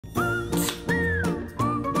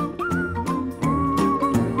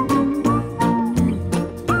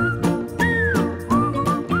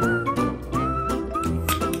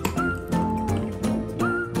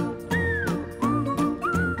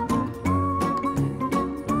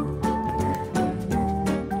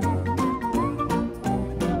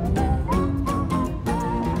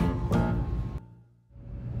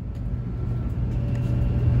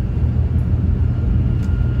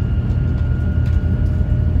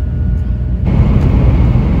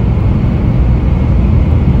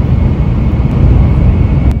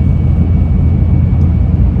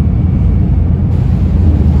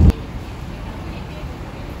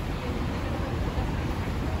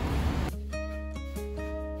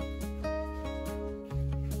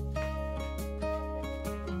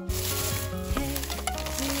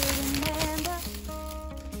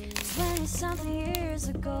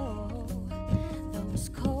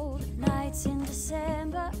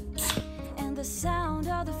the sound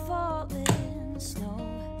of the falling snow,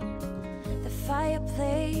 the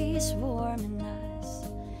fireplace warming us,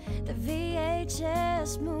 the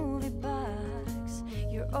VHS movie box,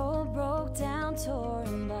 your old broke down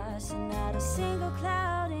touring bus, and not a single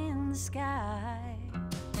cloud in the sky.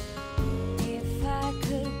 If I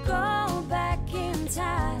could go back in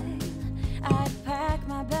time, I'd pack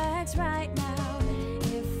my bags right now.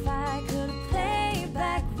 If I could play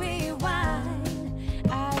back, rewind,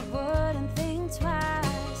 I wouldn't think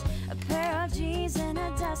twice. A pair of jeans and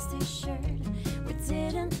a dusty shirt, we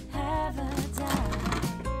didn't have a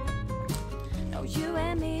dime. No, you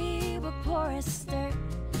and me were poor as dirt,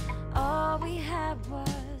 all we had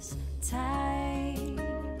was time.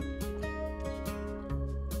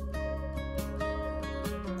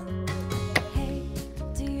 Hey,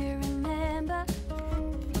 do you remember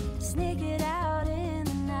sneak it out in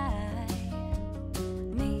the night,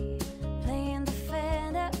 me playing the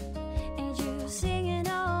Fender and you singing,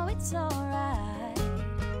 oh, it's alright,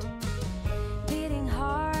 beating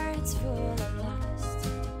hearts full of lust,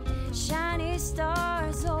 shiny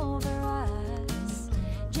stars over us,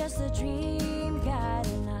 just a dream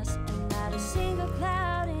guiding us, and not a single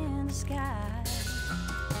cloud in the sky.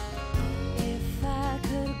 If I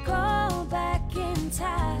could go back in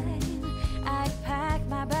time, I'd pack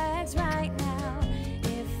my bags right now.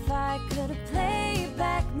 If I could play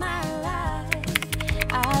back my life,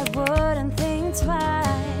 I wouldn't think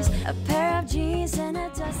twice. A pair of jeans and a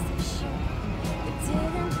dusty shirt, we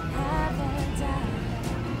didn't have a dime.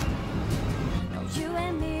 No, you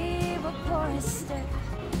and me were poor as dirt,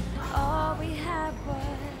 all we had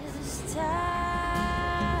was time.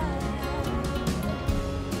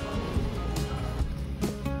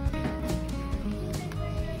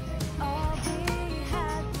 All we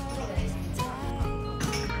had was time.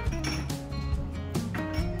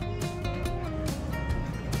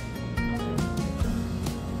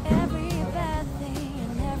 Every bad thing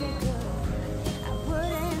and every good, I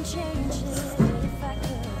wouldn't change it if I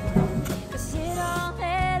could, 'cause it all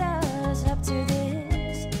led us up to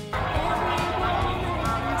this. Every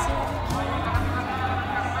moment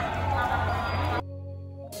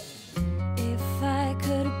if I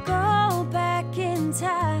could go back in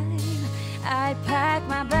time, I'd pack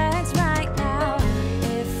my bags right now.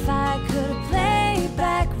 If I could play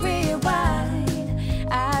back, rewind,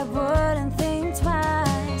 I wouldn't think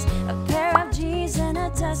twice. A pair of jeans and a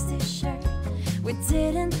dusty shirt, we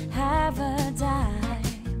didn't have a dime.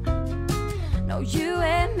 No, you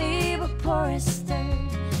and me were poor as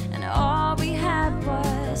dirt, and all we had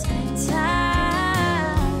was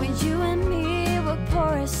time. When you and me were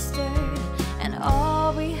poor as dirt, and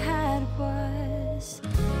all we had was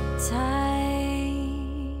time.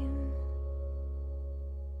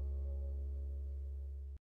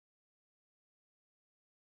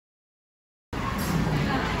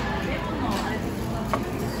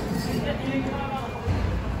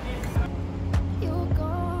 You're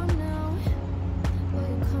gone now, but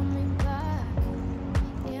you're coming back.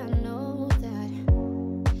 Yeah, I know that.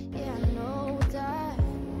 Yeah, I know that.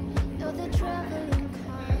 You're the traveling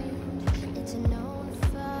kind. It's a known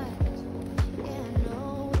fact. Yeah, I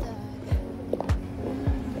know that.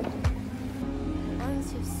 Once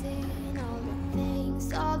you've seen all the things,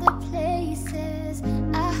 all the places,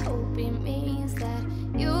 I hope it means that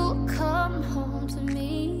you'll come home to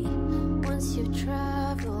me. Once you've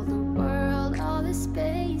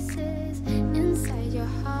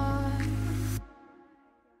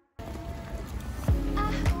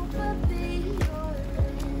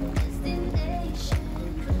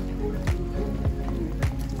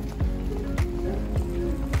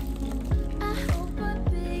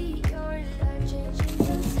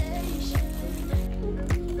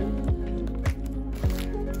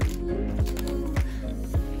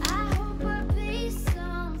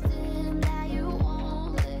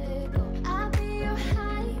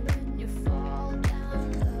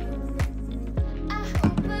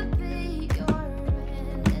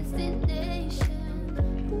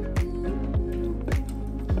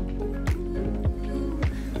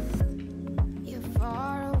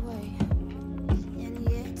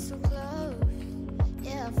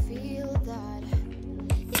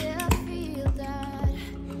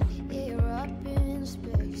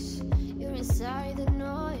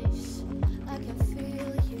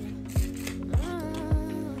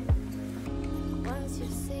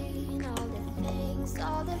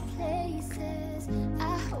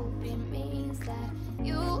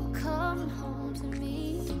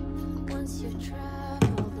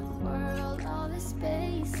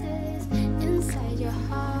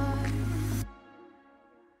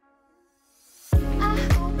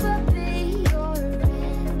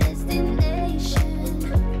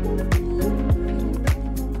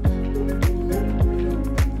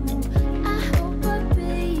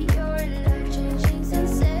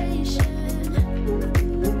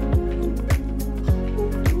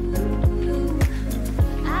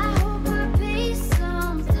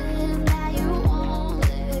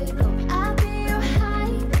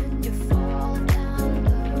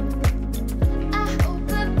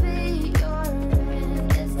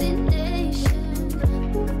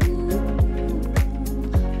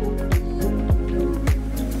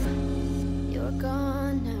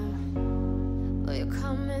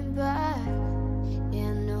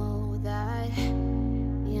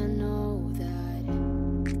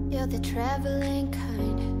benevolent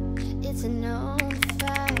kind, it's a known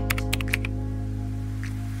fact.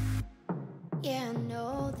 Yeah, I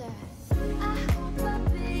know that. I hope I'll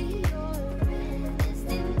be your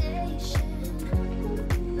destination.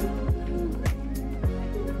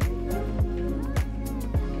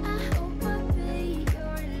 I hope I'll be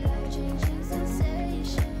your life-changing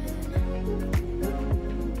sensation.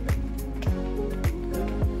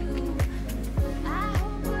 I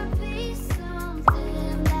hope I'll be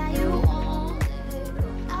something that you won't let go.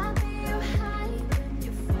 I'll be your high when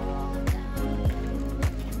you fall down.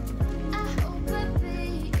 I hope I'll be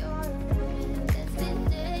your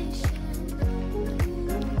destination.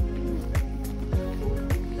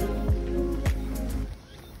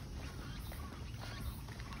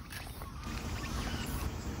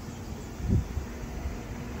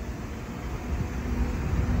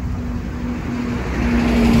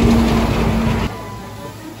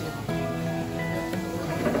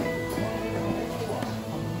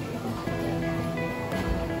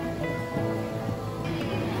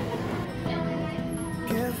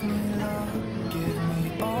 Give me love, give me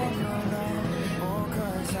all your love, oh,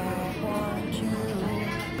 'cause I want you.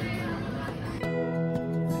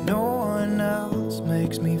 No one else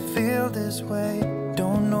makes me feel this way,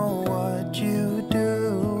 don't know what you